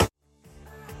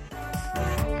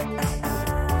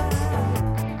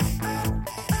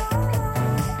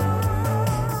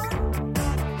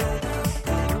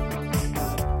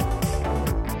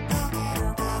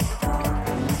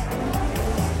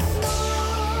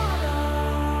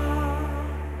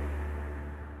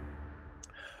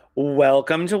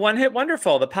Welcome to One Hit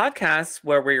Wonderful, the podcast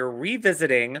where we're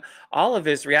revisiting all of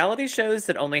his reality shows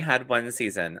that only had one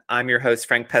season. I'm your host,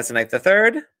 Frank Pezzanite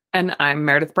III. And I'm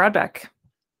Meredith Broadbeck.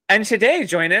 And today,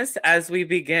 join us as we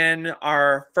begin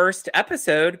our first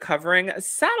episode covering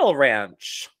Saddle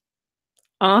Ranch.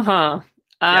 Uh-huh.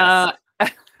 Yes.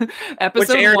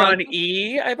 Episode Which aired one, on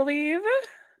E, I believe.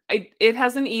 it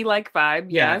has an E-like vibe,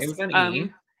 Yeah, yes. it was on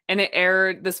E. And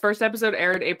this first episode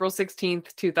aired April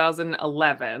 16th,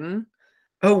 2011.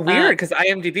 Oh, weird, because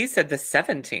IMDb said the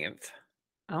 17th.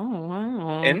 Oh,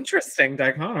 wow. Interesting.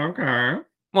 Okay.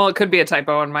 Well, it could be a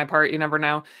typo on my part. You never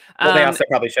know. Well, they also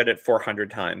probably showed it 400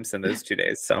 times in those 2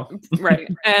 days, so. Right.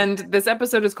 And this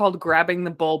episode is called Grabbing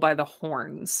the Bull by the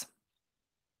Horns.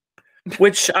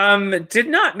 Which did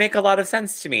not make a lot of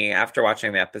sense to me after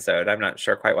watching the episode. I'm not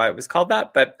sure quite why it was called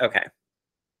that, but okay.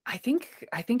 I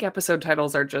think episode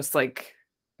titles are just like,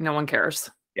 no one cares.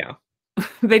 Yeah.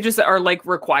 They just are like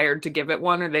required to give it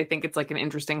one, or they think it's like an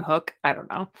interesting hook. I don't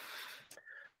know.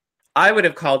 I would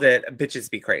have called it Bitches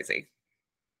Be Crazy.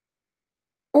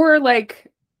 Or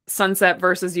like Sunset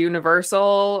versus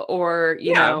Universal, or,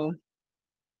 you know,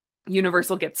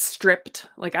 Universal gets stripped.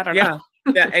 Like, I don't know.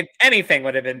 Yeah, anything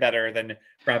would have been better than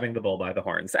Grabbing the Bull by the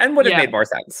Horns and would have made more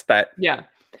sense, but yeah,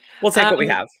 we'll take what we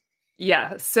have.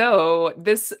 Yeah, so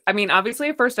this, I mean, obviously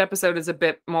a first episode is a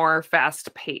bit more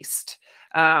fast-paced.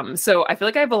 So I feel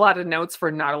like I have a lot of notes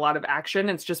for not a lot of action.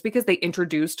 It's just because they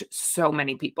introduced so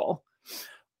many people.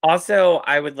 Also,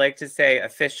 I would like to say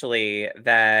officially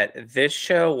that this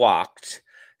show walked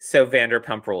so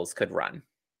Vanderpump Rules could run.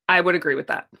 I would agree with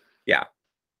that. Yeah.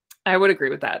 I would agree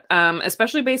with that.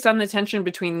 Especially based on the tension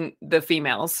between the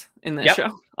females in this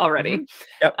show already.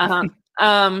 Yep.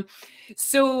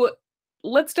 So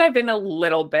let's dive in a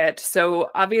little bit. So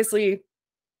obviously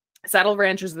Saddle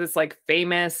Ranch is this like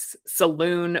famous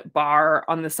saloon bar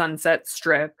on the Sunset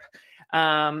Strip.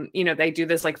 You know, they do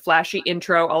this like flashy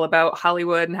intro all about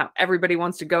Hollywood and how everybody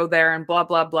wants to go there and blah,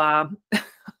 blah, blah.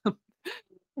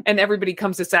 And everybody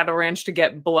comes to Saddle Ranch to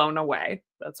get blown away.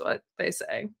 That's what they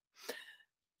say.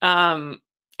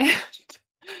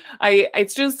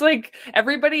 It's just like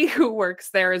everybody who works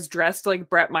there is dressed like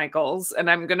Bret Michaels, and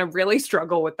I'm gonna really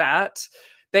struggle with that.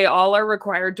 They all are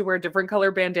required to wear different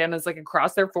color bandanas like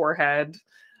across their forehead.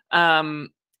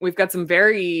 We've got some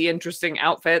very interesting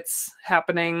outfits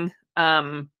happening.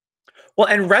 Well,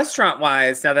 and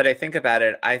restaurant-wise, now that I think about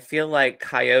it, I feel like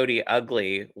Coyote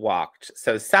Ugly walked,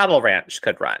 so Saddle Ranch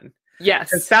could run. Yes.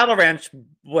 Because Saddle Ranch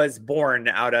was born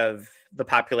out of the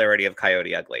popularity of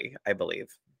Coyote Ugly, I believe.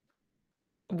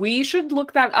 We should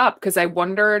look that up because I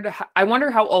wonder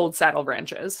how old Saddle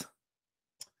Ranch is.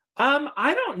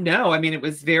 I don't know. I mean, it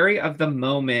was very of the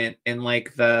moment in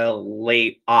like the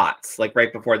late aughts, like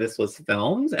right before this was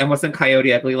filmed. And wasn't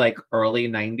Coyote Ugly like early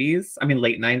 90s? I mean,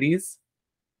 late 90s?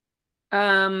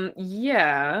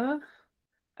 Yeah.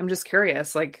 I'm just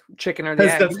curious, like chicken or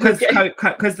the egg.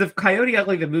 Because the Coyote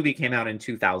Ugly, the movie came out in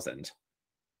 2000.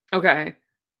 Okay.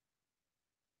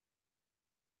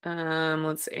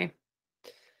 Let's see.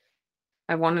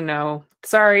 I want to know.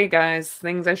 Sorry, guys.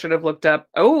 Things I should have looked up.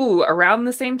 Oh, around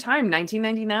the same time,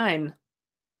 1999.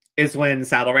 Is when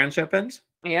Saddle Ranch opened?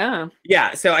 Yeah.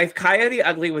 Yeah, so Coyote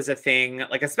Ugly was a thing,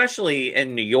 like especially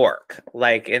in New York,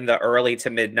 like in the early to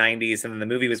mid 90s, and then the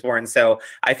movie was born. So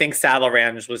I think Saddle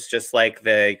Ranch was just like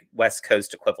the West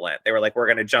Coast equivalent. They were like, we're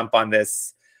going to jump on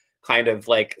this kind of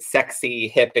like sexy,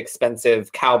 hip,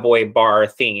 expensive cowboy bar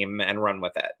theme and run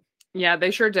with it. Yeah,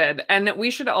 they sure did. And we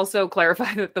should also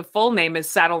clarify that the full name is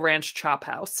Saddle Ranch Chop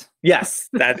House. Yes,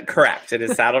 that's correct. It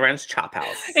is Saddle Ranch Chop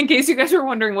House. In case you guys are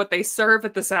wondering what they serve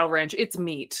at the Saddle Ranch, it's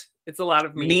meat. It's a lot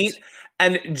of meat. Meat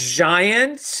and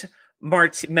giant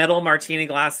metal martini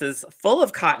glasses full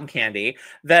of cotton candy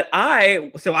so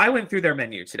I went through their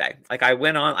menu today. Like I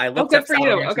looked up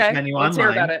Saddle Ranch's menu online. Let's hear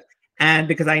about it. And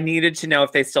because I needed to know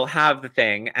if they still have the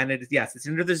thing. And it's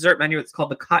under the dessert menu. It's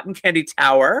called the Cotton Candy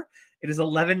Tower. It is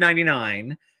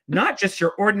 $11.99. Not just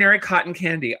your ordinary cotton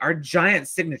candy. Our giant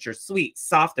signature, sweet,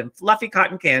 soft, and fluffy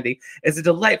cotton candy is a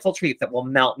delightful treat that will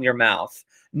melt in your mouth.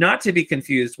 Not to be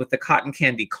confused with the Cotton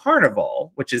Candy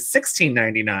Carnival, which is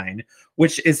 $16.99,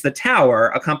 which is the tower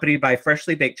accompanied by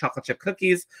freshly baked chocolate chip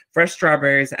cookies, fresh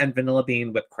strawberries, and vanilla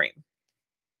bean whipped cream.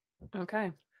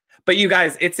 Okay. But you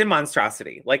guys, it's a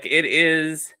monstrosity. Like it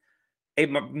is a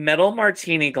metal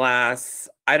martini glass.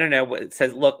 I don't know what it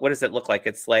says. Look, what does it look like?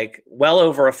 It's like well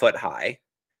over a foot high.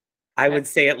 I would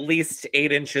say at least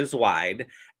 8 inches wide,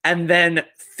 and then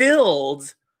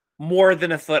filled more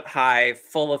than a foot high,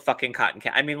 full of fucking cotton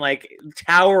candy. I mean, like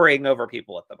towering over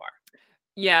people at the bar.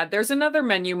 Yeah, there's another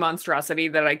menu monstrosity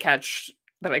that I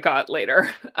got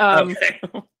later. Okay.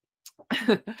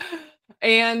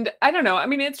 And I don't know. I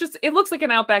mean, it looks like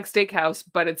an Outback Steakhouse,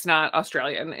 but it's not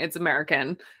Australian. It's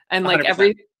American. And like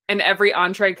 100%. every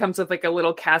entree comes with like a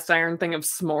little cast iron thing of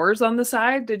s'mores on the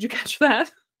side. Did you catch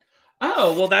that?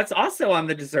 Oh, well, that's also on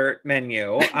the dessert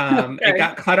menu. It Okay.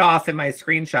 got cut off in my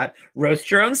screenshot. Roast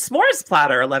your own s'mores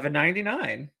platter,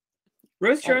 $11.99.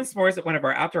 Roast your own s'mores at one of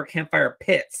our outdoor campfire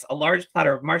pits. A large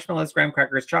platter of marshmallows, graham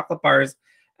crackers, chocolate bars,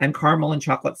 and caramel and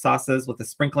chocolate sauces with a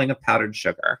sprinkling of powdered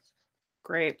sugar.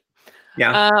 Great.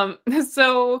 Yeah.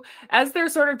 So as they're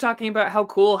sort of talking about how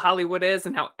cool Hollywood is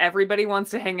and how everybody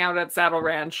wants to hang out at Saddle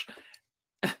Ranch,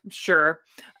 sure.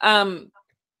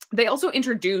 They also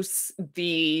introduce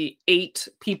the 8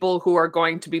 people who are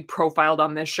going to be profiled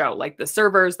on this show, like the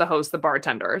servers, the hosts, the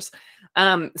bartenders.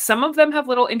 Some of them have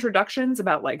little introductions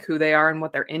about like who they are and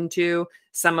what they're into.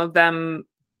 Some of them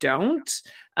don't.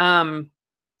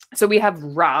 So we have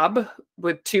Rob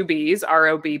with 2 B's,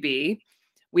 ROBB.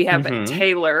 We have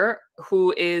Taylor,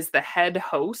 who is the head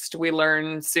host. We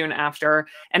learn soon after.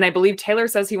 And I believe Taylor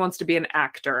says he wants to be an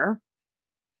actor.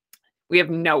 We have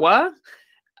Noah.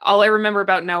 All I remember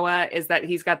about Noah is that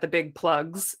he's got the big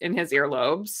plugs in his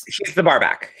earlobes. He's the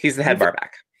barback. He's the head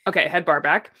barback. Okay, head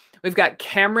barback. We've got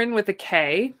Cameron with a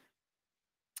K.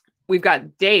 We've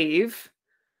got Dave.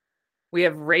 We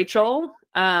have Rachel,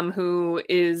 who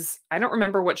is, I don't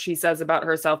remember what she says about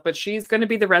herself, but she's going to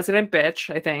be the resident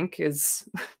bitch, I think, as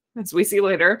we see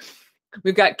later.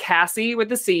 We've got Cassie with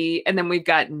the C, and then we've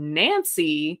got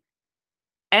Nancy,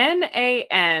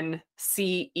 Nancee.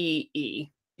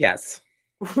 Yes.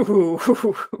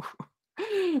 Ooh,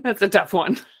 that's a tough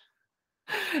one.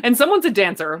 And someone's a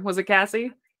dancer. Was it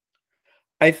Cassie?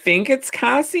 I think it's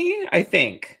Cassie. I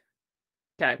think.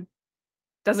 Okay.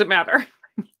 Doesn't matter.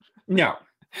 No.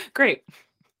 Great.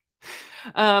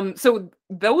 So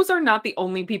those are not the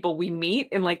only people we meet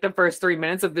in like the first 3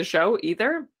 minutes of the show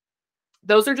either.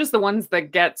 Those are just the ones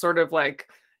that get sort of like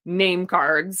name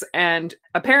cards, and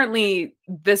apparently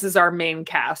this is our main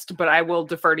cast, but I will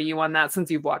defer to you on that since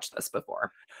you've watched this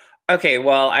before. Okay,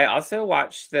 well, I also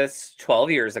watched this 12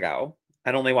 years ago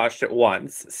and only watched it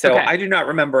once, so Okay. I do not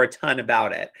remember a ton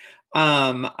about it.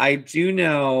 I do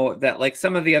know that like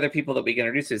some of the other people that we get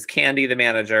introduced is Candy, the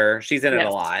manager. She's in it a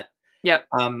lot. Yep.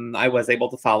 I was able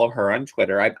to follow her on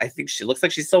Twitter. I think she looks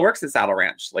like she still works at Saddle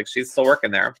Ranch. Like she's still working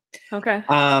there. Okay.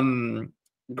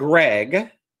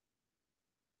 Greg,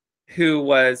 who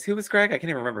was Greg? I can't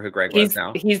even remember who Greg was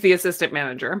now. He's the assistant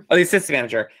manager. Oh, the assistant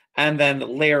manager. And then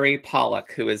Larry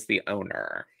Pollock, who is the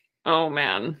owner. Oh,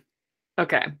 man.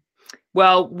 Okay.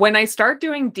 Well, when I start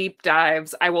doing deep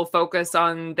dives, I will focus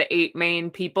on the 8 main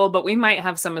people, but we might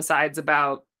have some asides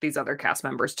about these other cast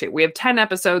members too. We have 10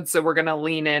 episodes, so we're going to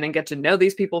lean in and get to know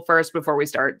these people first before we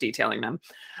start detailing them.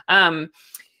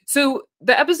 So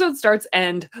the episode starts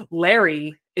and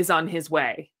Larry is on his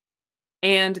way.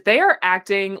 And they are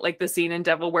acting like the scene in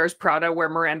Devil Wears Prada where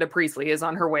Miranda Priestley is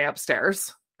on her way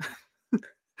upstairs.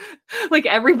 Like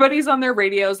everybody's on their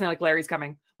radios and they're like, Larry's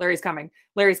coming, Larry's coming,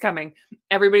 Larry's coming.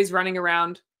 Everybody's running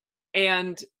around.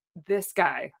 And this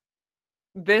guy,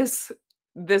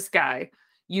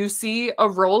 you see a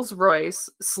Rolls Royce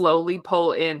slowly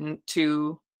pull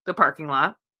into the parking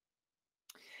lot.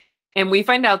 And we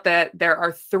find out that there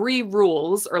are 3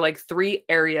 rules or like 3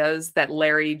 areas that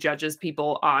Larry judges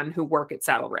people on who work at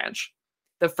Saddle Ranch.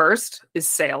 The first is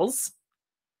sales.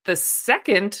 The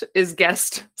second is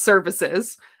guest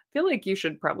services. I feel like you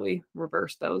should probably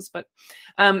reverse those, but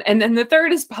and then the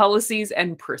third is policies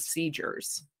and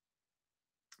procedures.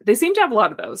 They seem to have a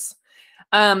lot of those.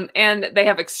 And they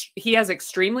have he has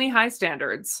extremely high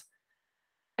standards.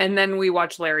 And then we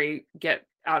watch Larry get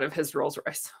out of his Rolls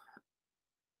Royce.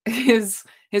 His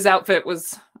outfit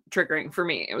was triggering for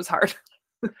me. It was hard.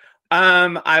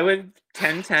 I would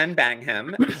 10-10 bang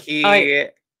him. He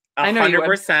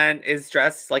 100% is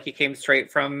dressed like he came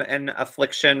straight from an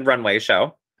Affliction runway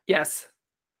show. Yes.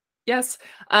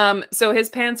 So his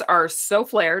pants are so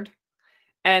flared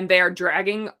and they are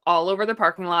dragging all over the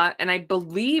parking lot. And I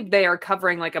believe they are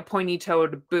covering like a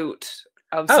pointy-toed boot.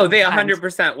 They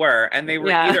 100% were. And they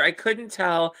were either, I couldn't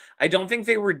tell. I don't think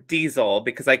they were Diesel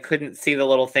because I couldn't see the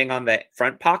little thing on the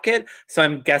front pocket. So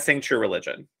I'm guessing True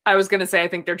Religion. I was going to say, I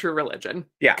think they're True Religion.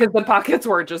 Yeah. Because the pockets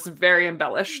were just very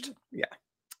embellished.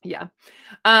 Yeah.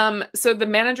 So the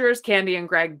managers, Candy and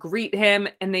Greg, greet him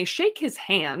and they shake his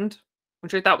hand,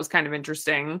 which I thought was kind of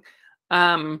interesting.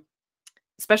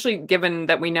 Especially given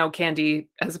that we know Candy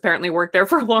has apparently worked there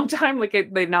for a long time. Like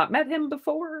they've not met him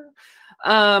before.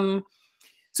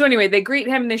 So anyway, they greet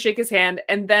him and they shake his hand.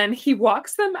 And then he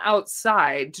walks them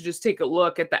outside to just take a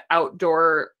look at the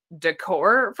outdoor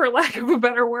decor, for lack of a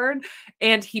better word.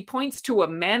 And he points to a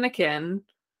mannequin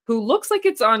who looks like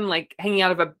it's on like hanging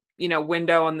out of a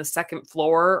window on the second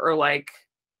floor, or like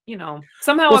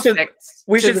somehow Well, so affixed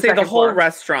we to should the say the second whole floor.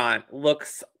 restaurant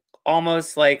looks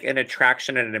almost like an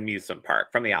attraction at an amusement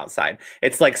park from the outside.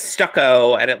 It's like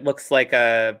stucco, and it looks like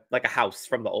a house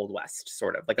from the Old West,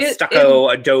 sort of like a It stucco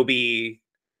adobe.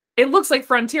 it looks like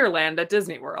Frontierland at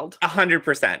Disney World.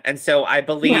 100%. And so I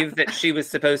believe that she was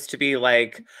supposed to be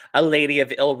like a lady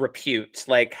of ill repute,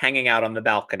 like hanging out on the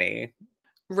balcony.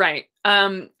 Right.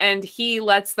 And he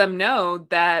lets them know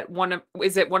that one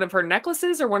of her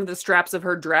necklaces or one of the straps of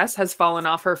her dress has fallen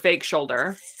off her fake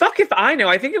shoulder. Fuck if I know.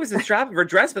 I think it was the strap of her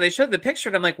dress, but they showed the picture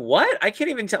and I'm like, what? I can't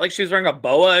even tell. Like, she was wearing a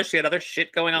boa. She had other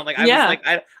shit going on. Like, I was like,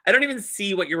 I don't even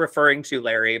see what you're referring to,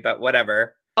 Larry, but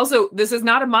whatever. Also, this is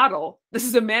not a model. This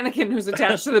is a mannequin who's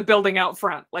attached to the building out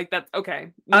front. Like, that's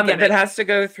okay. That has to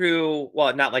go through,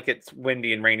 well, not like it's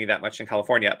windy and rainy that much in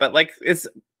California, but like it's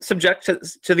subject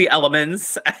to the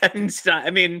elements. And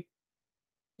I mean,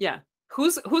 yeah.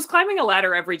 Who's climbing a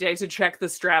ladder every day to check the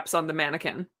straps on the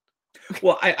mannequin?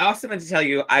 Well, I also meant to tell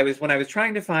you, when I was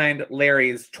trying to find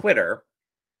Larry's Twitter,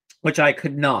 which I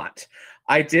could not.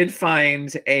 I did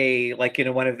find a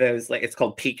one of those, like, it's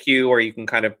called PQ, where you can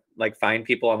kind of like find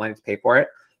people online to pay for it.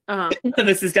 And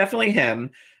this is definitely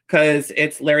him, because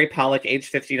it's Larry Pollock, age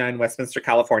 59, Westminster,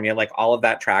 California. Like, all of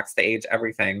that tracks the age,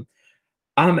 everything.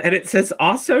 And it says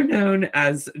also known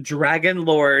as Dragon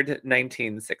Lord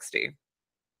 1960.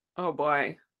 Oh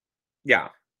boy. Yeah.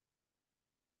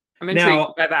 I'm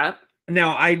intrigued by that.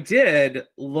 Now, I did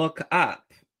look up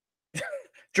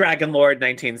Dragon Lord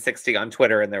 1960 on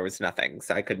Twitter, and there was nothing,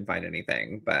 so I couldn't find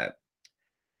anything. But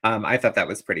I thought that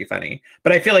was pretty funny.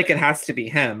 But I feel like it has to be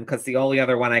him, because the only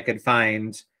other one I could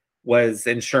find was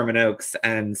in Sherman Oaks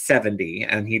and 70,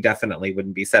 and he definitely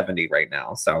wouldn't be 70 right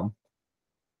now. So,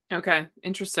 okay,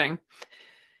 interesting.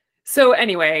 So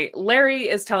anyway, Larry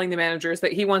is telling the managers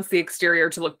that he wants the exterior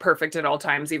to look perfect at all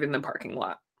times, even the parking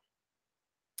lot.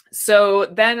 So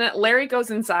then Larry goes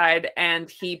inside and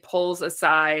he pulls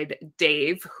aside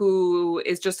Dave, who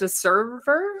is just a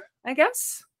server, I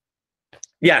guess.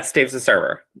 Yes, Dave's a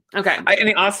server. Okay.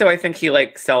 And also, I think he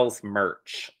like sells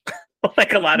merch.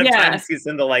 Like, a lot of times he's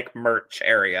in the like merch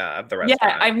area of the restaurant.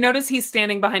 Yeah, I've noticed he's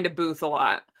standing behind a booth a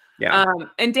lot. Yeah.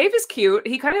 And Dave is cute.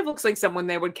 He kind of looks like someone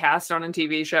they would cast on a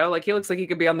TV show. Like, he looks like he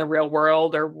could be on The Real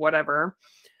World or whatever.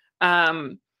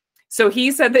 So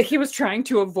he said that he was trying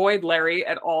to avoid Larry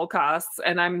at all costs,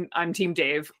 and I'm Team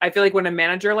Dave. I feel like when a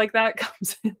manager like that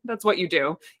comes in, that's what you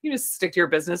do. You just stick to your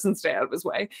business and stay out of his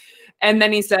way. And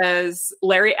then he says,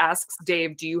 Larry asks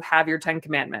Dave, do you have your 10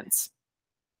 commandments?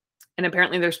 And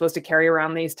apparently they're supposed to carry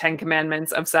around these 10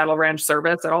 commandments of Saddle Ranch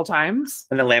service at all times.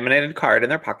 And a laminated card in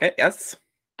their pocket, yes.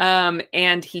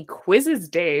 And he quizzes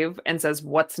Dave and says,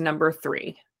 what's number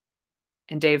 3?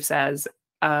 And Dave says,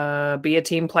 be a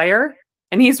team player.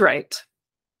 And he's right.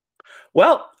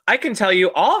 Well, I can tell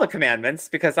you all the commandments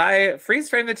because I freeze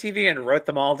framed the TV and wrote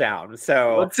them all down.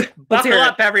 So buckle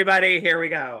up, everybody. Here we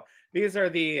go. These are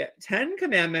the 10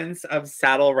 commandments of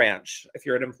Saddle Ranch, if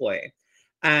you're an employee.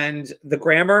 And the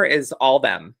grammar is all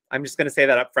them. I'm just going to say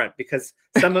that up front because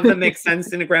some of them make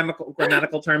sense in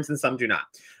grammatical terms and some do not.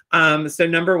 So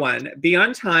number 1, be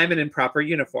on time and in proper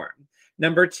uniform.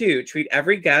 Number 2, treat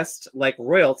every guest like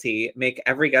royalty. Make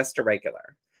every guest a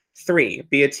regular. 3,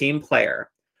 be a team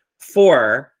player.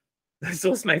 4, this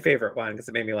was my favorite one because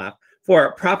it made me laugh.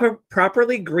 4,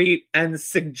 properly greet and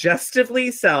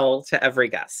suggestively sell to every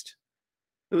guest.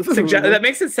 That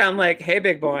makes it sound like, hey,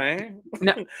 big boy,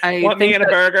 no, want me in a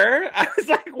burger? I was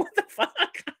like, what the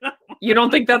fuck? You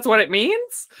don't think that's what it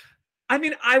means? I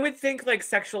mean, I would think like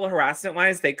sexual harassment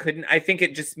wise, they couldn't. I think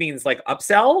it just means like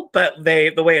upsell, but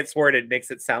the way it's worded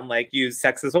makes it sound like use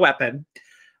sex as a weapon.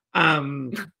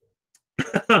 5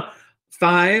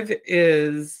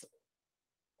 is,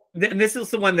 and this is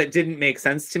the one that didn't make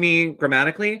sense to me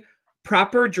grammatically,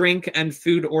 proper drink and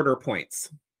food order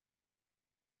points.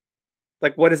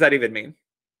 Like, what does that even mean?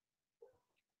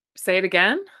 Say it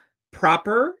again.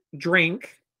 Proper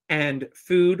drink and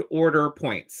food order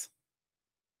points.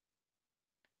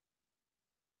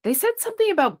 They said something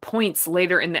about points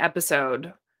later in the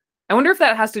episode. I wonder if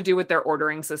that has to do with their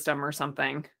ordering system or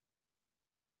something.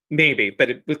 Maybe, but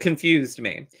it confused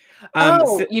me.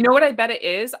 You know what I bet it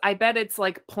is? I bet it's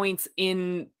like points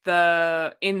in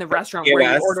the restaurant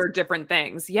where you order different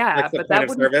things. Yeah, like the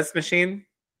point of service machine,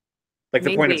 like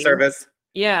the point of service.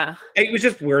 Yeah, it was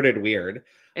just worded weird.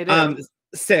 It is.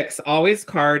 6, always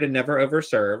card and never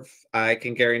overserve. I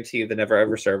can guarantee you the never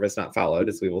overserve is not followed,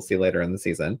 as we will see later in the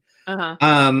season.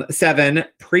 7,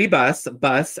 pre-bus,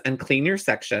 bus, and clean your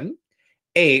section.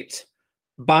 8,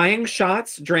 buying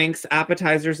shots, drinks,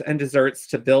 appetizers, and desserts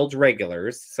to build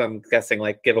regulars. So I'm guessing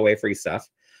like give away free stuff.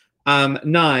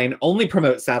 9, only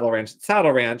promote Saddle Ranch at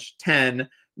Saddle Ranch. 10,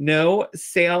 no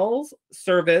sales,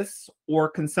 service, or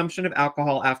consumption of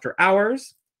alcohol after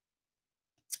hours.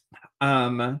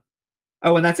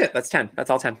 Oh, and that's it. That's 10. That's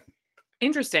all 10.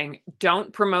 Interesting.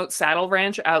 Don't promote Saddle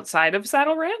Ranch outside of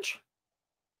Saddle Ranch?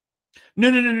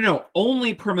 No.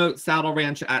 Only promote Saddle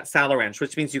Ranch at Saddle Ranch,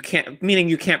 which means you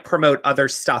can't promote other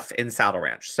stuff in Saddle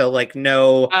Ranch. So like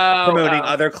no promoting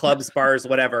other clubs, bars,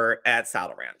 whatever at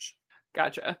Saddle Ranch.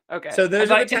 Gotcha. Okay. So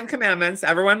those are the 10 commandments.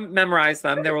 Everyone memorize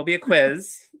them. There will be a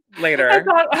quiz later.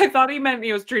 I thought he meant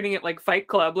he was treating it like Fight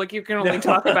Club. Like you can only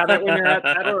talk about it when you're at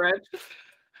Saddle Ranch.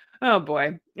 Oh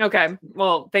boy. Okay.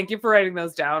 Well, thank you for writing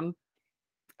those down.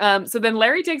 So then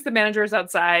Larry takes the managers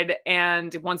outside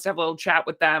and wants to have a little chat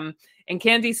with them. And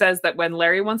Candy says that when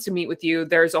Larry wants to meet with you,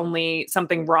 there's only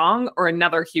something wrong or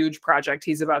another huge project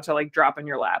he's about to like drop in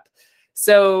your lap.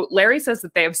 So Larry says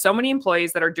that they have so many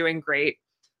employees that are doing great.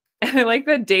 And I like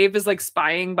that Dave is like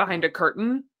spying behind a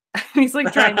curtain. He's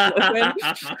like trying to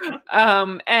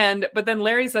listen. But then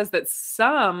Larry says that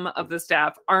some of the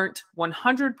staff aren't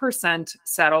 100%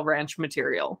 Saddle Ranch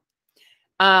material.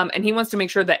 And he wants to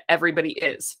make sure that everybody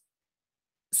is.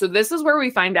 So this is where we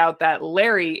find out that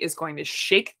Larry is going to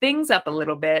shake things up a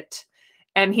little bit.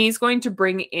 And he's going to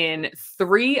bring in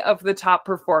 3 of the top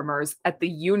performers at the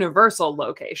Universal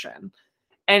location.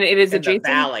 And it is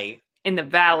in the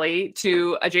valley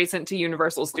adjacent to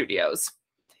Universal Studios.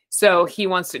 So he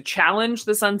wants to challenge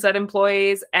the Sunset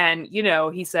employees. And, you know,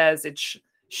 he says it's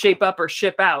shape up or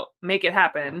ship out, make it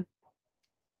happen.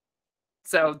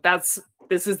 So this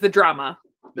is the drama.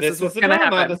 This is the drama.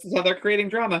 Happen. This is how they're creating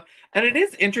drama. And it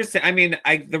is interesting. I mean,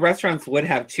 the restaurants would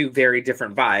have 2 very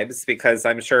different vibes because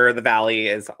I'm sure the Valley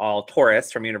is all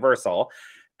tourists from Universal.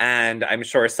 And I'm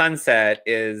sure Sunset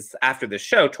is after the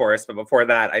show tourist, but before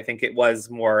that, I think it was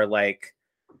more like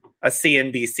a see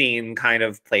and be seen kind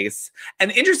of place.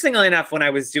 And interestingly enough, when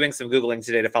I was doing some Googling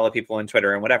today to follow people on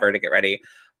Twitter and whatever to get ready,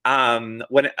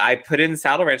 when I put in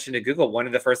Saddle Ranch into Google, one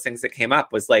of the first things that came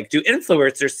up was like, do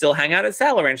influencers still hang out at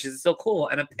Saddle Ranch? Is it still cool?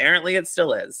 And apparently it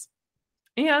still is.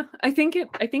 Yeah, I think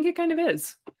it kind of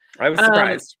is. I was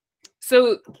surprised.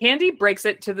 So Candy breaks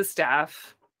it to the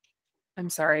staff. I'm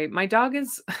sorry. My dog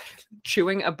is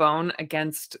chewing a bone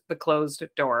against the closed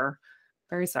door.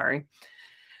 Very sorry.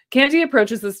 Candy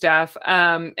approaches the staff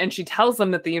and she tells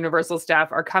them that the Universal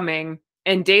staff are coming.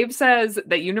 And Dave says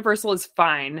that Universal is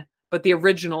fine, but the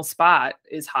original spot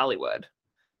is Hollywood.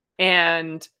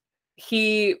 And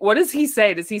what does he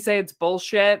say? Does he say it's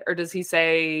bullshit or does he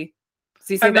say...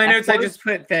 In my notes, I just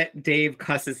put that Dave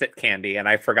cusses at Candy, and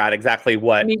I forgot exactly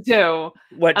what. Me too.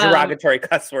 What derogatory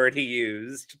cuss word he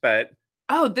used, but.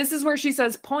 Oh, this is where she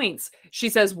says points. She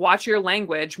says, watch your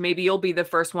language. Maybe you'll be the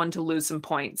first one to lose some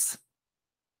points.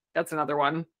 That's another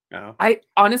one. Oh. I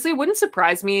honestly wouldn't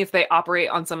surprise me if they operate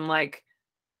on some like,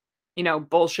 you know,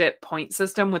 bullshit point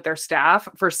system with their staff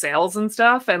for sales and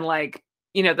stuff. And like,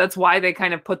 you know, that's why they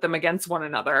kind of put them against one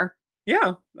another.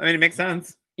 Yeah. I mean, it makes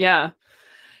sense. Yeah.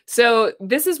 So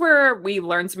this is where we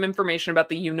learn some information about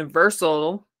the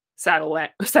Universal Saddle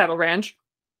Ranch.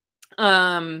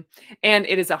 And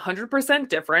it is 100%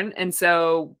 different. And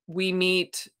so we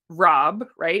meet Rob,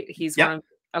 right? He's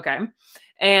okay.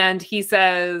 And he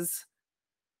says,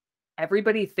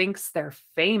 everybody thinks they're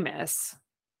famous.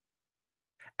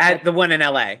 At the one in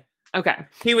LA. Okay.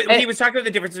 He was talking about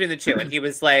the difference between the two. And he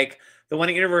was like, the one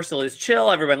at Universal is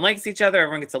chill. Everyone likes each other.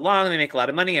 Everyone gets along. They make a lot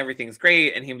of money. Everything's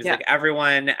great. And he was like,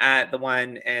 everyone at the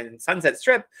one in Sunset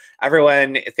Strip,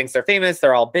 everyone thinks they're famous.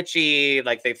 They're all bitchy.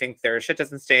 Like they think their shit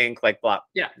doesn't stink. Like blah.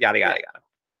 Yeah. Yada, yada, yada.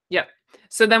 Yep.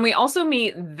 So then we also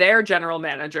meet their general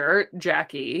manager,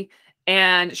 Jackie.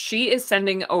 And she is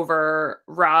sending over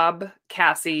Rob,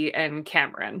 Cassie, and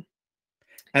Cameron.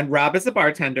 And Rob is a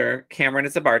bartender. Cameron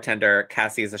is a bartender.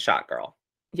 Cassie is a shot girl.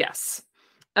 Yes.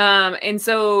 And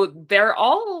so they're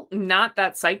all not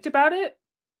that psyched about it.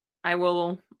 I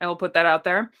will put that out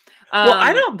there. Well,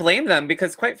 I don't blame them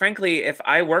because quite frankly, if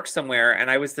I worked somewhere and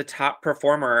I was the top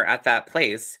performer at that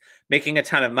place, making a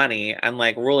ton of money and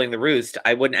like ruling the roost,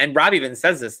 I wouldn't. And Rob even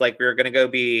says this, like, we're going to go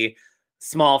be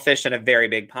small fish in a very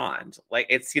big pond. Like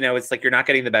it's, you know, it's like, you're not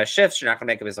getting the best shifts. You're not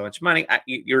going to make so much money.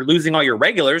 You're losing all your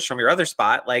regulars from your other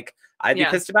spot. Like I'd be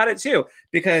pissed about it too,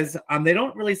 because they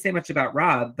don't really say much about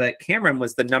Rob, but Cameron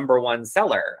was the #1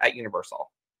 seller at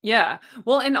Universal. Yeah.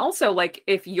 Well, and also like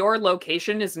if your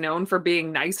location is known for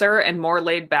being nicer and more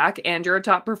laid back and you're a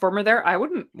top performer there, I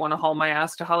wouldn't want to haul my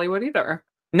ass to Hollywood either.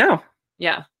 No.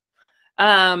 Yeah.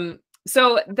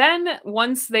 So then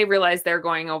once they realize they're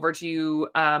going over to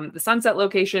the Sunset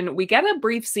location, we get a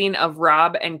brief scene of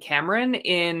Rob and Cameron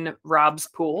in Rob's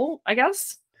pool, I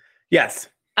guess. Yes.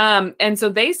 And so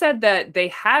they said that they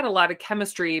had a lot of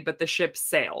chemistry, but the ship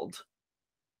sailed.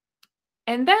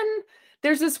 And then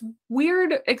there's this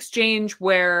weird exchange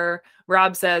where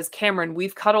Rob says, Cameron,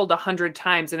 we've cuddled 100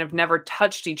 times and have never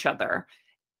touched each other.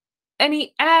 And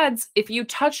he adds, if you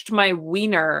touched my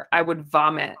wiener, I would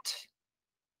vomit.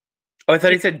 Oh, I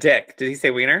thought he said dick. Did he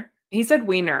say wiener? He said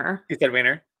wiener. He said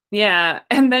wiener. Yeah.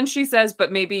 And then she says,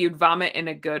 but maybe you'd vomit in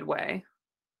a good way.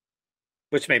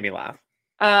 Which made me laugh.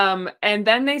 And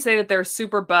then they say that they're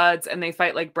super buds and they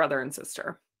fight like brother and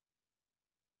sister.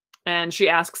 And she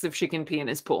asks if she can pee in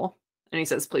his pool. And he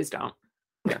says, please don't.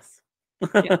 Yes.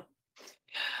 Yeah.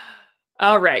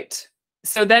 All right.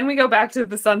 So then we go back to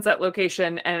the Sunset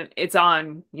location and it's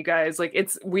on, you guys. Like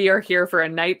we are here for a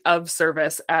night of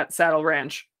service at Saddle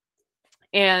Ranch.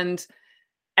 And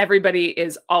everybody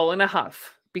is all in a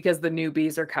huff because the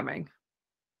newbies are coming.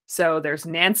 So there's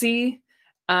Nancy.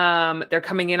 They're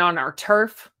coming in on our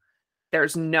turf.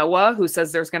 There's Noah, who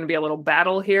says there's going to be a little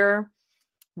battle here.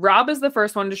 Rob is the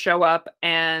first one to show up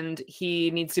and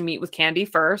he needs to meet with Candy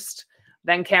first.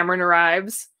 Then Cameron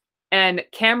arrives and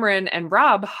Cameron and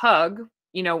Rob hug,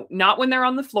 not when they're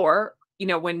on the floor.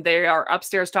 When they are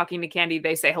upstairs talking to Candy,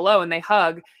 they say hello and they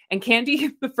hug. And Candy,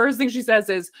 the first thing she says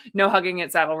is, no hugging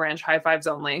at Saddle Ranch, high fives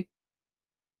only.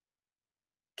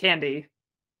 Candy,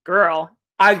 girl.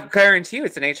 I guarantee you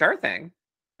it's an HR thing.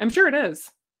 I'm sure it is.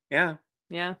 Yeah.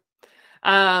 Yeah.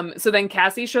 So then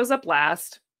Cassie shows up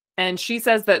last and she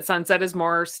says that Sunset is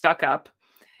more stuck up.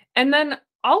 And then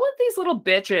all of these little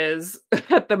bitches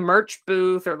at the merch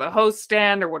booth or the host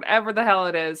stand or whatever the hell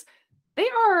it is, they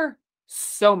are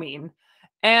so mean.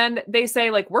 And they say,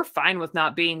 like, we're fine with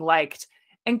not being liked.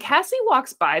 And Cassie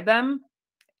walks by them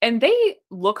and they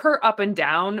look her up and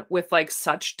down with like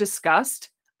such disgust.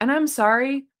 And I'm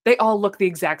sorry, they all look the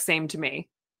exact same to me.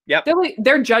 Yep.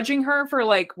 They're judging her for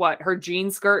like what, her jean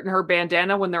skirt and her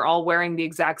bandana when they're all wearing the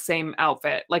exact same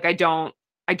outfit. Like I don't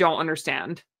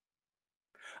understand.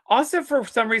 Also, for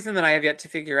some reason that I have yet to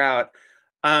figure out,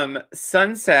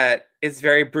 Sunset is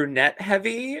very brunette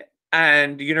heavy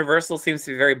and Universal seems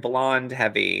to be very blonde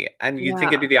heavy. And you'd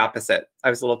think it'd be the opposite. I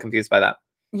was a little confused by that.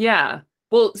 Yeah.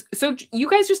 Well, so you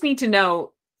guys just need to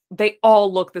know they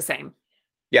all look the same.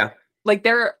 Yeah. Like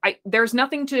there's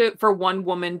nothing for one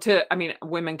woman to, I mean,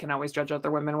 women can always judge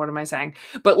other women. What am I saying?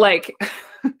 But like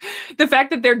the fact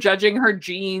that they're judging her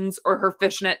jeans or her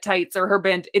fishnet tights or her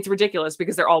band, it's ridiculous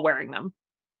because they're all wearing them.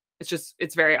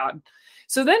 It's very odd.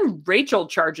 So then Rachel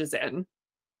charges in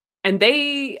and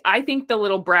I think the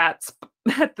little brats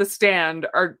at the stand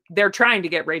they're trying to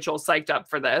get Rachel psyched up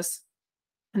for this.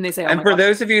 And they say, and for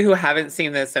those of you who haven't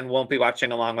seen this and won't be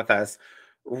watching along with us,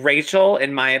 Rachel,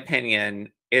 in my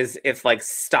opinion, is if like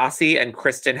Stassi and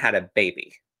Kristen had a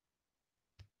baby.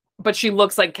 But she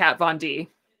looks like Kat Von D.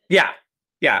 Yeah.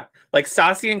 Yeah. Like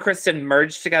Stassi and Kristen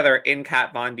merged together in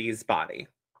Kat Von D's body.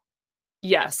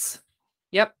 Yes.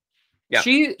 Yep. Yeah.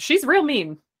 She's real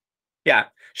mean. Yeah.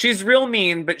 She's real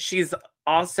mean, but she's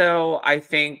also, I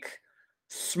think,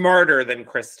 smarter than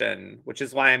Kristen, which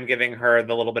is why I'm giving her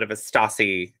the little bit of a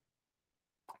Stassi.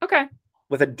 Okay.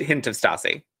 With a hint of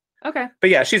Stassi. Okay. But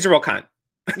yeah, she's a real cunt.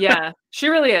 Yeah, she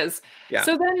really is. Yeah.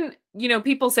 So then,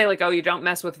 people say like, oh, you don't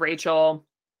mess with Rachel.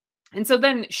 And so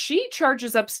then she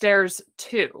charges upstairs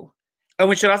too. Oh,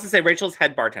 we should also say Rachel's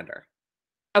head bartender.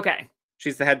 Okay.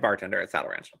 She's the head bartender at Saddle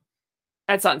Ranch.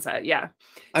 At Sunset, yeah.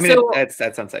 I mean, it's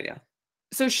at Sunset, yeah.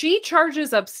 So she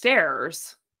charges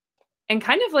upstairs and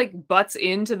kind of like butts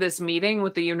into this meeting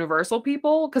with the Universal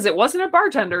people because it wasn't a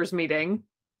bartender's meeting.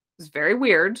 It was very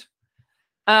weird.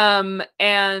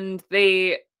 And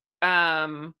they...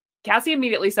 Cassie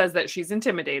immediately says that she's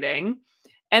intimidating.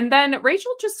 And then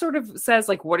Rachel just sort of says,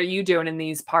 like, what are you doing in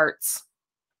these parts?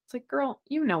 It's like, girl,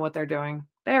 you know what they're doing.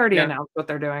 They already announced what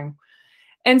they're doing.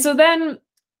 And so then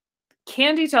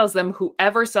Candy tells them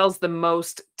whoever sells the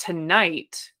most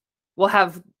tonight will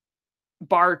have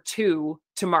bar 2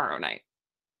 tomorrow night.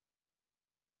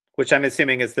 Which I'm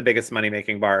assuming is the biggest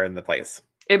money-making bar in the place.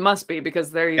 It must be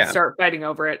because they start fighting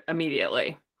over it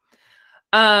immediately.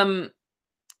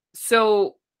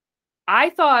 So I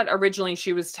thought originally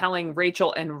she was telling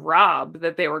Rachel and Rob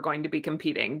that they were going to be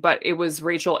competing, but it was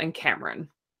Rachel and Cameron.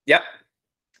 Yep.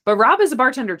 But Rob is a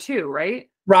bartender too, right?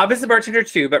 Rob is a bartender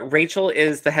too, but Rachel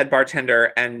is the head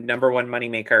bartender and number one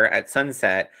moneymaker at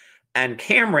Sunset. And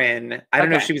Cameron, I don't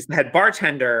know if she was the head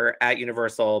bartender at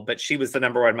Universal, but she was the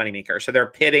number one moneymaker. So they're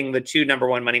pitting the two number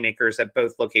one moneymakers at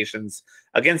both locations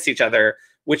against each other.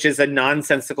 which is a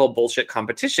nonsensical bullshit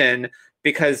competition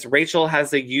because Rachel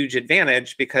has a huge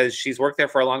advantage because she's worked there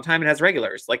for a long time and has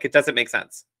regulars. Like, it doesn't make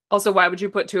sense. Also, why would you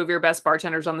put two of your best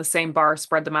bartenders on the same bar,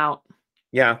 spread them out?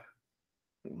 Yeah.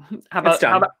 How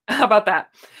about that?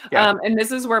 Yeah. And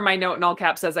this is where my note in all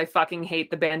caps says, I fucking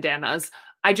hate the bandanas.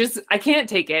 I can't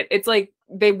take it. It's like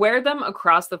they wear them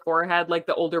across the forehead, like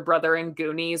the older brother in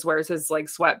Goonies wears his like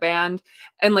sweatband.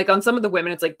 And like on some of the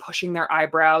women, it's like pushing their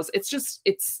eyebrows. It's just,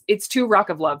 it's too Rock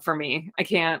of Love for me. I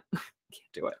can't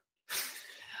do it.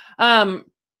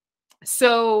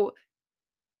 So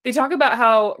they talk about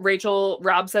how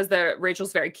Rob says that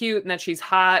Rachel's very cute and that she's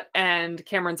hot. And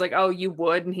Cameron's like, oh, you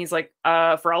would. And he's like,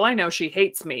 for all I know, she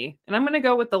hates me. And I'm going to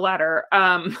go with the latter.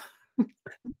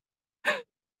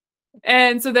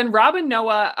 And so then Rob and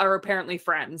Noah are apparently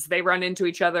friends. They run into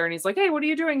each other and he's like, hey, what are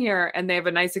you doing here? And they have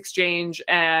a nice exchange.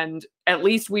 And at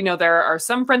least we know there are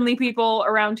some friendly people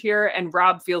around here. And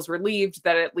Rob feels relieved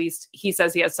that at least he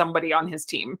says he has somebody on his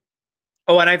team.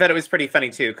 Oh, and I thought it was pretty funny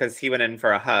too, because he went in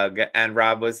for a hug and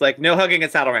Rob was like, no hugging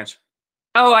at Saddle Ranch.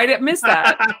 Oh, I didn't miss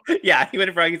that. Yeah, he went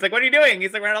in for a hug. He's like, what are you doing?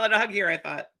 He's like, we're not allowed to hug here, I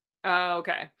thought. Oh,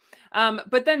 okay.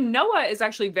 But then Noah is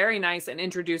actually very nice and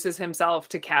introduces himself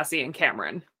to Cassie and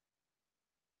Cameron.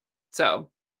 So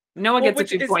Noah gets a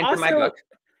few points in my book.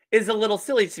 Is a little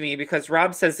silly to me because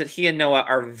Rob says that he and Noah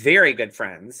are very good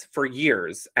friends for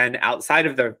years and outside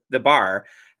of the bar.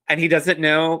 And he doesn't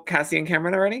know Cassie and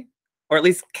Cameron already? Or at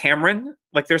least Cameron?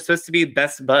 Like they're supposed to be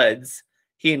best buds,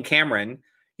 he and Cameron.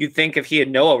 You'd think if he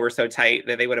and Noah were so tight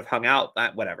that they would have hung out,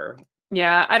 whatever.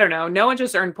 Yeah, I don't know. Noah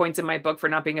just earned points in my book for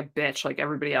not being a bitch like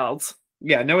everybody else.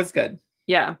 Yeah, Noah's good.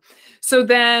 Yeah. So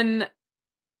then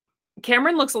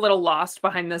Cameron looks a little lost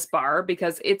behind this bar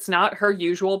because it's not her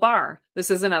usual bar. This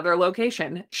is another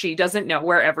location. She doesn't know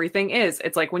where everything is.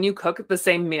 It's like when you cook the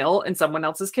same meal in someone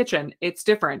else's kitchen. It's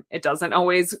different. It doesn't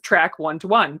always track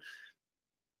one-to-one.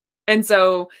 And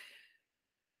so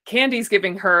Candy's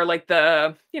giving her like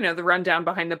the rundown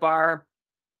behind the bar.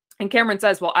 And Cameron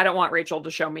says, well, I don't want Rachel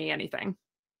to show me anything.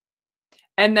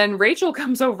 And then Rachel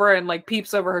comes over and like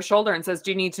peeps over her shoulder and says,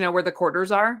 do you need to know where the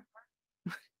quarters are?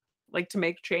 Like to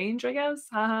make change, I guess.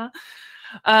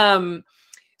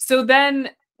 So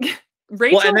then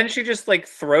Rachel. Well, and then she just like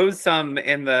throws some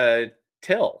in the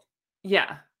till.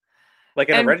 Yeah. Like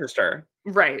in a register.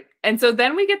 Right. And so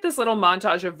then we get this little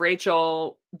montage of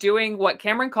Rachel doing what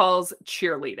Cameron calls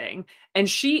cheerleading. And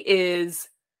she is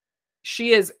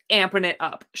amping it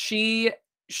up. She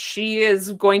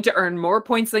is going to earn more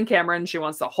points than Cameron. She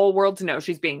wants the whole world to know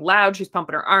she's being loud. She's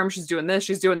pumping her arms. She's doing this.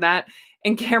 She's doing that.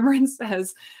 And Cameron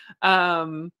says,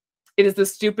 it is the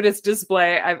stupidest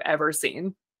display I've ever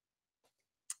seen.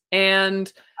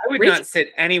 And I would not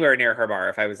sit anywhere near her bar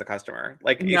if I was a customer.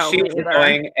 Like no, she was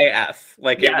annoying AF.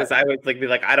 Like yeah. I would like be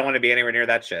like, I don't want to be anywhere near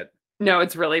that shit. No,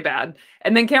 it's really bad.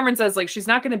 And then Cameron says, like, she's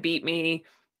not going to beat me.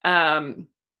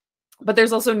 But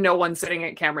there's also no one sitting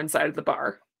at Cameron's side of the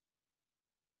bar.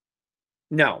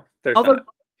 No, there's not.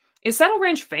 Is Saddle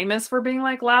Ranch famous for being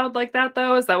like loud like that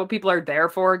though? Is that what people are there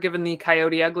for, given the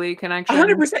Coyote Ugly connection?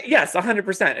 100%. Yes,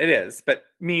 100% it is. But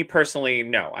me personally,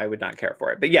 no, I would not care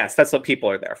for it. But yes, that's what people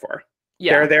are there for.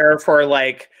 Yeah. They're there for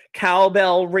like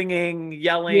cowbell ringing,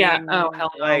 yelling. Yeah. Oh,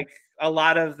 hell no. Like a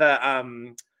lot of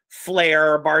the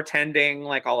flair, bartending,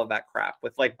 like all of that crap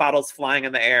with like bottles flying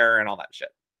in the air and all that shit.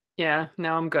 Yeah,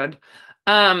 no, I'm good.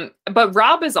 But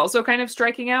Rob is also kind of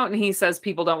striking out and he says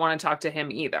people don't want to talk to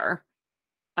him either.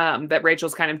 That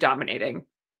Rachel's kind of dominating.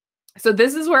 So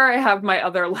this is where I have my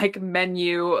other like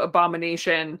menu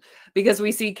abomination, because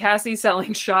we see Cassie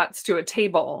selling shots to a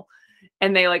table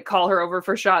and they like call her over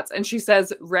for shots and she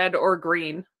says red or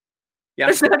green.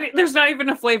 Yeah. There's not even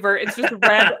a flavor. It's just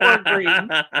red or green.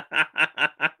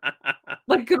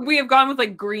 Like, could we have gone with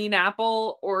like green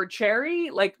apple or cherry?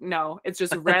 Like, no, it's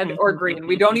just red or green.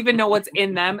 We don't even know what's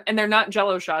in them. And they're not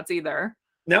Jell-O shots either.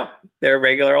 No, they're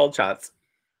regular old shots.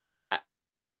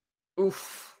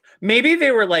 Oof. Maybe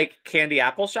they were like candy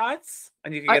apple shots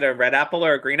and you can get a red apple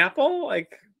or a green apple.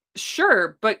 Like,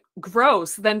 sure, but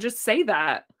gross. Then just say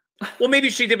that. Well, maybe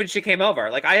she did when she came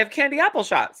over. Like, I have candy apple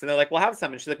shots. And they're like, we'll have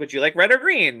some. And she's like, would you like red or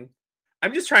green?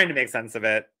 I'm just trying to make sense of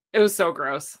it. It was so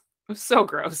gross. It was so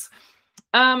gross.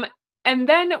 And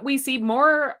then we see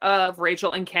more of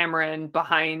Rachel and Cameron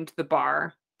behind the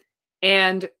bar.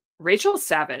 And Rachel's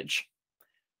savage.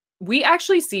 We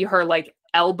actually see her like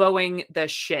elbowing the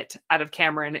shit out of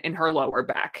Cameron in her lower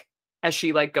back as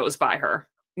she like goes by her.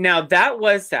 Now that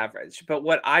was savage, but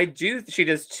she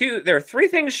does two, there are three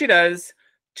things she does.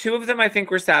 Two of them I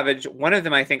think were savage. One of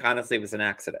them I think honestly was an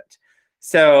accident.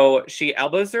 So she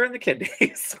elbows her in the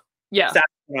kidneys. Yeah.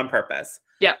 On purpose.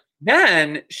 Yeah.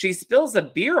 Then she spills a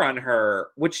beer on her,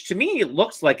 which to me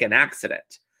looks like an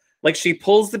accident. Like she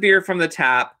pulls the beer from the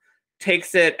tap,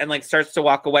 takes it, and like starts to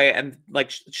walk away, and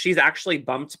like she's actually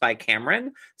bumped by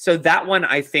Cameron. So that one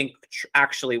I think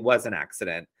actually was an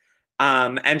accident.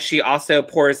 And she also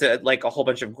pours like a whole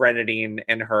bunch of grenadine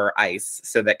in her ice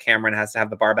so that Cameron has to have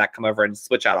the bar back come over and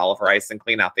switch out all of her ice and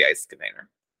clean out the ice container.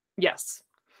 Yes.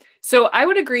 So I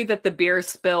would agree that the beer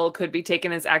spill could be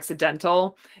taken as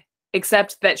accidental,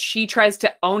 except that she tries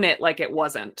to own it like it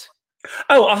wasn't.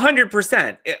 Oh,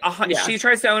 100%. Yeah. She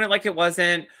tries to own it like it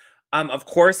wasn't. Of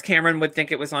course, Cameron would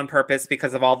think it was on purpose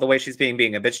because of all the way she's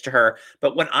being a bitch to her.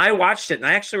 But when I watched it, and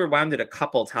I actually rewound it a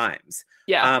couple times,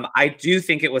 I do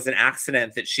think it was an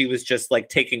accident that she was just like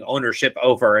taking ownership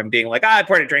over and being like, I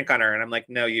poured a drink on her. And I'm like,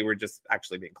 no, you were just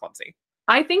actually being clumsy.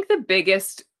 I think the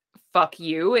biggest fuck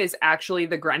you is actually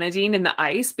the grenadine in the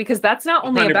ice, because that's not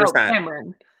only 100%. About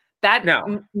Cameron. That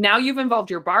now you've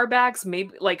involved your bar backs,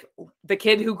 maybe like the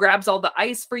kid who grabs all the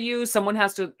ice for you, someone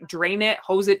has to drain it,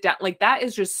 hose it down. Like that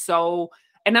is just so,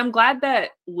 and I'm glad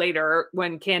that later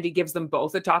when Kandi gives them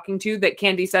both a talking to, that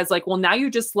Kandi says like, well, now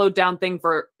you just slowed down things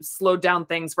for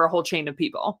a whole chain of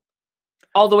people,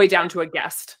 all the way down to a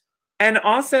guest. And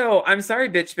also, I'm sorry,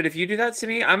 bitch, but if you do that to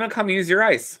me, I'm going to come use your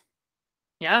ice.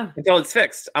 Yeah. Until it's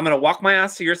fixed. I'm going to walk my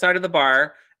ass to your side of the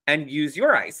bar and use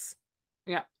your ice.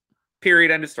 Yeah.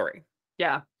 Period. End of story.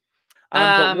 Yeah.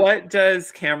 But what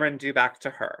does Cameron do back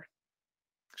to her?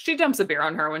 She dumps a beer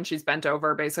on her when she's bent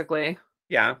over, basically.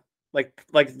 Yeah. Like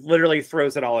literally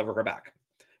throws it all over her back,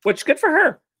 which good for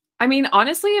her. I mean,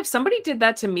 honestly, if somebody did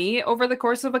that to me over the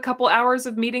course of a couple hours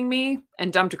of meeting me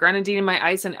and dumped grenadine in my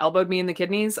ice and elbowed me in the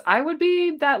kidneys, I would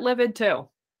be that livid too.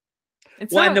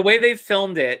 And the way they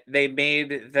filmed it, they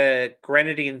made the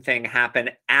grenadine thing happen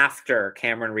after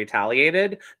Cameron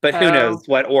retaliated, but who knows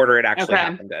what order it actually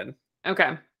happened in.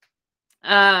 Okay.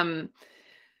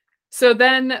 So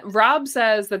then Rob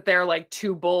says that they're like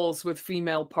two bulls with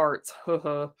female parts.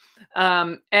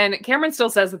 And Cameron still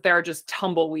says that there are just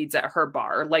tumbleweeds at her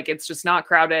bar. Like it's just not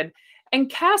crowded. And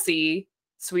Cassie,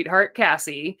 sweetheart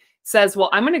Cassie, says,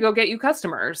 well, I'm going to go get you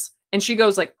customers. And she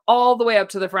goes like all the way up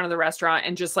to the front of the restaurant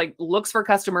and just like looks for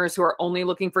customers who are only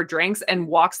looking for drinks and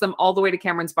walks them all the way to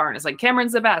Cameron's bar. And is like,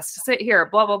 Cameron's the best. Sit here,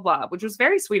 blah, blah, blah, which was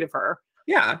very sweet of her.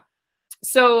 Yeah.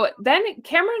 So then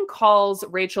Cameron calls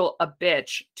Rachel a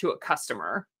bitch to a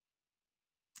customer.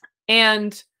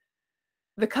 And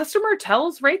the customer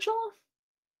tells Rachel.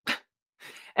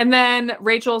 And then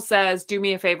Rachel says, do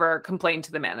me a favor, complain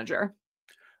to the manager.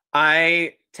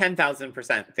 I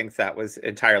 10,000% think that was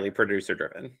entirely producer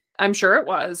driven. I'm sure it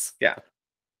was. Yeah.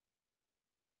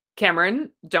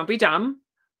 Cameron, don't be dumb.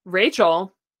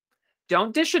 Rachel,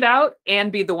 don't dish it out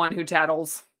and be the one who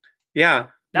tattles. Yeah.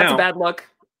 That's a bad look.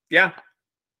 Yeah.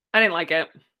 I didn't like it.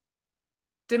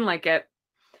 Didn't like it.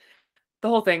 The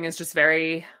whole thing is just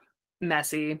very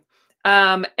messy.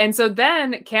 And so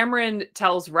then Cameron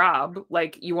tells Rob,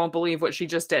 like, you won't believe what she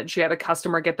just did. She had a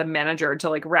customer get the manager to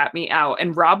like rat me out.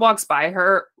 And Rob walks by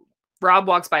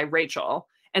Rachel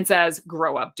and says,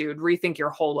 grow up, dude, rethink your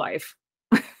whole life.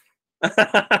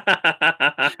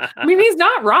 I mean, he's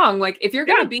not wrong. Like if you're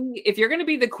going to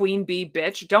be the queen bee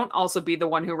bitch, don't also be the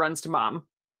one who runs to mom.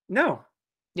 No.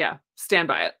 Yeah. Stand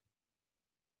by it.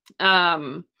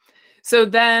 So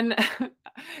then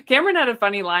Cameron had a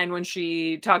funny line when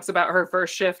she talks about her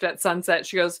first shift at Sunset.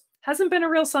 She goes, hasn't been a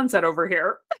real sunset over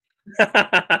here.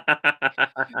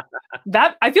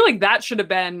 That I feel like that should have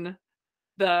been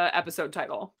the episode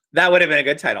title. That would have been a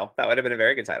good title. That would have been a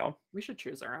very good title. We should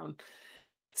choose our own.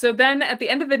 So then at the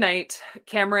end of the night,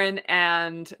 Cameron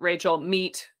and Rachel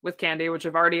meet with Kandi, which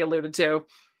I've already alluded to.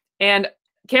 And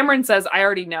Cameron says, I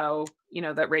already know,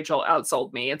 that Rachel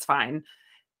outsold me. It's fine.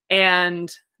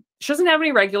 And she doesn't have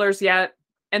any regulars yet.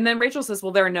 And then Rachel says,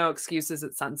 well, there are no excuses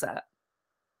at Sunset.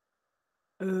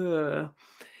 Ugh.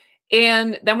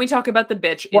 And then we talk about the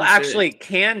bitch. Well, actually,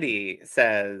 Kandi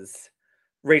says,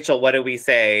 Rachel, what do we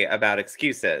say about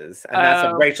excuses? And that's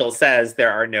what Rachel says.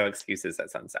 There are no excuses at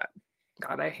Sunset.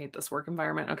 God, I hate this work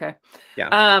environment. Okay.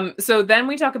 Yeah. So then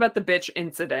we talk about the bitch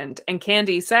incident. And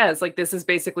Kandi says, like, this is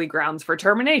basically grounds for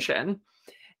termination.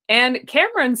 And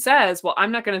Cameron says, well,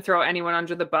 I'm not going to throw anyone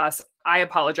under the bus. I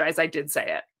apologize. I did say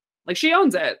it. Like, she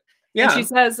owns it. Yeah. And she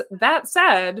says, that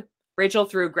said, Rachel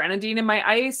threw grenadine in my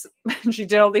ice. She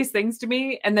did all these things to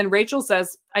me. And then Rachel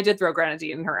says, I did throw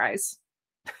grenadine in her ice.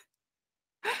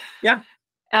 Yeah.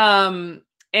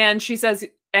 And she says,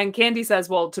 and Kandi says,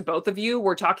 well, to both of you,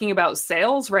 we're talking about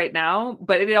sales right now,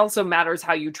 but it also matters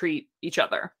how you treat each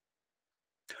other.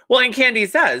 Well, and Candy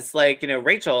says, like,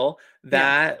 Rachel,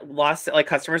 that lost, like,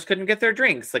 customers couldn't get their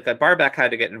drinks. Like, that Barback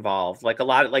had to get involved. Like, a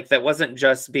lot of, like, that wasn't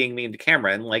just being mean to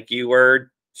Cameron. Like, you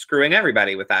were screwing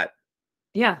everybody with that.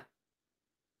 Yeah.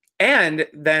 And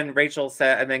then Rachel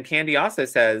said, and then Candy also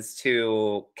says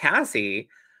to Cassie,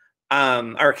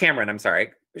 or Cameron, I'm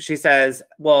sorry. She says,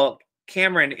 well,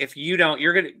 Cameron, if you don't,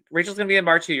 Rachel's going to be in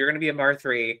bar 2. You're going to be in bar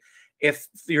 3. If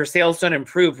your sales don't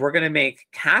improve, we're going to make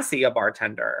Cassie a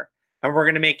bartender and we're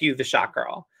going to make you the shot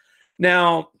girl.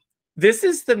 Now, this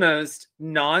is the most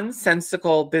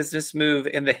nonsensical business move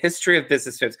in the history of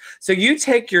business moves. So you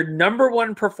take your number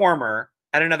 1 performer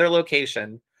at another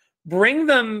location, bring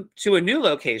them to a new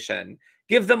location,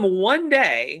 give them 1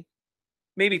 day,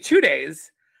 maybe 2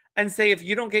 days, and say, if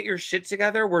you don't get your shit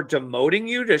together, we're demoting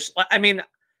you to,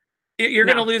 you're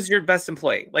going to lose your best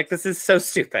employee. Like, this is so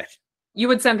stupid. You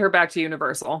would send her back to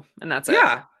Universal and that's it.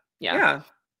 Yeah.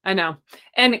 I know.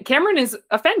 And Cameron is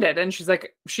offended and she's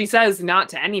like, she says not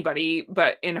to anybody,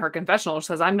 but in her confessional, she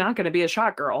says, I'm not going to be a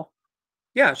shot girl.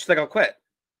 Yeah. She's like, I'll quit.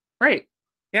 Right.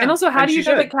 Yeah. And also, how do you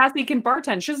know that Cassie can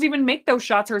bartend? She doesn't even make those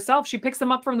shots herself. She picks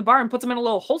them up from the bar and puts them in a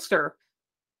little holster.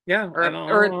 Yeah.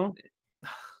 Or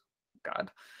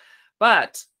God.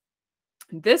 But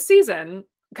this season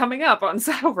coming up on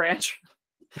Saddle Ranch,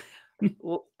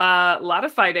 a lot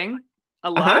of fighting, a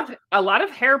lot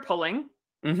of hair pulling,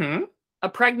 a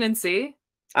pregnancy,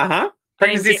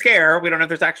 pregnancy scare. We don't know if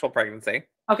there's actual pregnancy.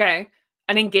 Okay,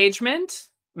 an engagement,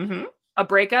 a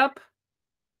breakup,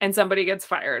 and somebody gets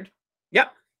fired.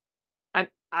 Yep.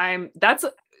 That's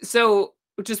so.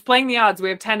 Just playing the odds. We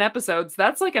have 10 episodes.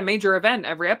 That's like a major event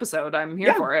every episode. I'm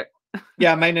here for it.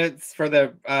 Yeah, my notes for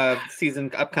the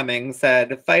season upcoming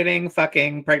said fighting,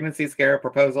 fucking, pregnancy scare,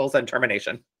 proposals, and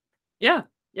termination. Yeah.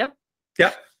 Yep.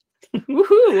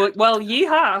 Woohoo! Well,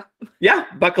 yeehaw. Yeah,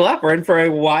 buckle up. We're in for a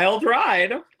wild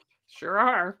ride. Sure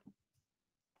are.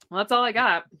 Well, that's all I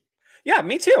got. Yeah,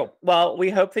 me too. Well, we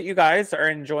hope that you guys are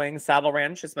enjoying Saddle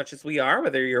Ranch as much as we are,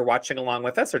 whether you're watching along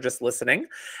with us or just listening.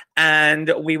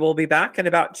 And we will be back in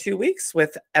about 2 weeks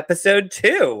with episode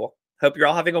 2. Hope you're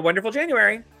all having a wonderful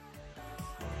January.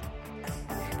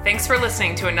 Thanks for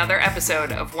listening to another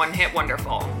episode of One Hit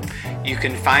Wonderful. You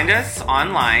can find us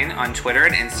online on Twitter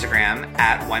and Instagram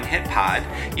at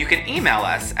OneHitPod. You can email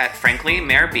us at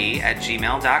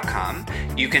franklymareb@gmail.com.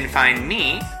 You can find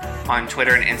me on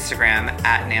Twitter and Instagram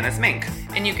at NanasMink.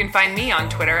 And you can find me on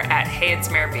Twitter at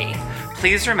HeyIt'sMareB.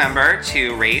 Please remember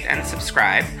to rate and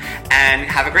subscribe. And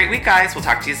have a great week, guys. We'll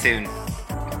talk to you soon.